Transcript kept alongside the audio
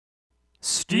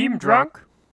Steamdrunk?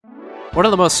 One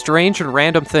of the most strange and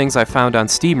random things I found on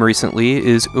Steam recently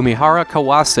is Umihara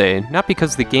Kawase, not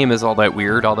because the game is all that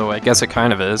weird, although I guess it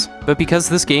kind of is, but because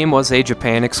this game was a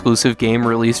Japan-exclusive game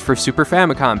released for Super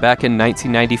Famicom back in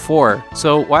 1994.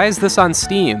 So why is this on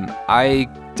Steam? I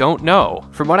don't know.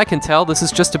 From what I can tell, this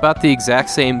is just about the exact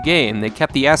same game. They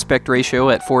kept the aspect ratio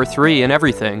at 4:3 and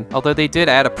everything, although they did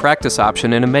add a practice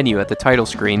option in a menu at the title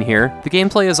screen here. The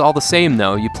gameplay is all the same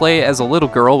though. You play as a little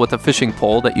girl with a fishing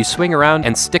pole that you swing around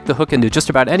and stick the hook into just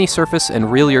about any surface and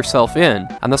reel yourself in.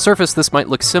 On the surface, this might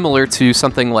look similar to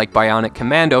something like Bionic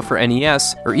Commando for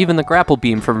NES, or even the grapple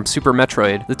beam from Super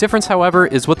Metroid. The difference, however,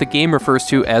 is what the game refers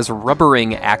to as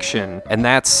rubbering action, and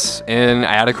that's an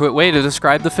adequate way to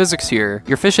describe the physics here.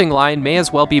 Your fishing line may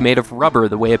as well be made of rubber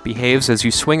the way it behaves as you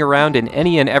swing around in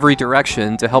any and every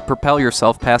direction to help propel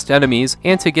yourself past enemies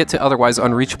and to get to otherwise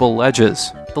unreachable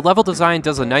ledges. The level design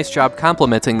does a nice job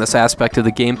complementing this aspect of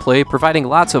the gameplay, providing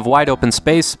lots of wide open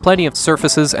space, plenty of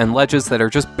surfaces and ledges that are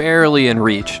just barely in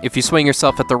reach if you swing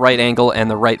yourself at the right angle and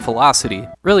the right velocity.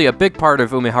 Really, a big part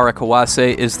of Umihara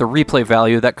Kawase is the replay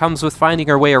value that comes with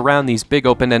finding our way around these big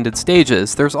open-ended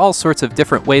stages. There's all sorts of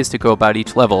different ways to go about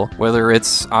each level, whether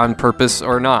it's on purpose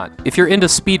or not. If you're into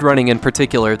speedrunning in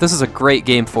particular, this is a great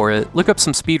game for it. Look up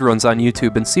some speedruns on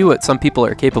YouTube and see what some people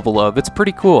are capable of. It's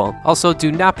pretty cool. Also,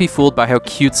 do not be fooled by how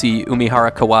cutesy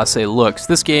Umihara Kawase looks.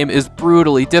 This game is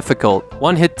brutally difficult.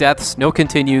 One-hit deaths, no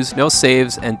continues, no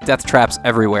saves, and death traps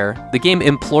everywhere. The game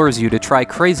implores you to try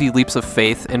crazy leaps of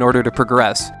faith in order to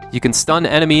progress. You can stun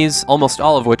enemies, almost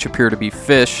all of which appear to be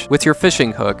fish, with your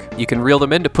fishing hook. You can reel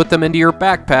them in to put them into your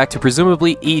backpack to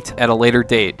presumably eat at a later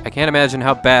date. I can't imagine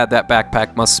how bad that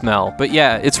backpack must smell. But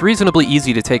yeah, it's reasonably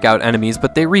easy to take out enemies,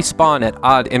 but they respawn at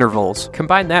odd intervals.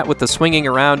 Combine that with the swinging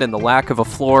around and the lack of a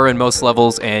floor in most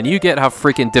levels, and you get how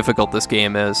freaking difficult this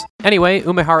game is. Anyway,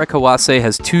 Umihara Kawase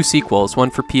has two sequels, one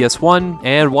for PS1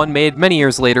 and one made many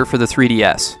years later for the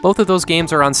 3DS. Both of those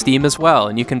games are on Steam as well,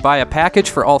 and you can buy a package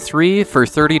for all three for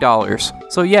 $30.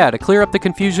 So yeah, to clear up the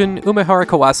confusion, Umihara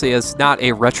Kawase is not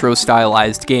a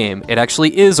retro-stylized game. It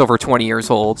actually is over 20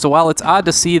 years old, so while it's odd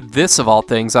to see this of all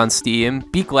things on Steam,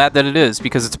 be glad that it is,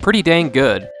 because it's pretty dang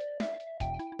good.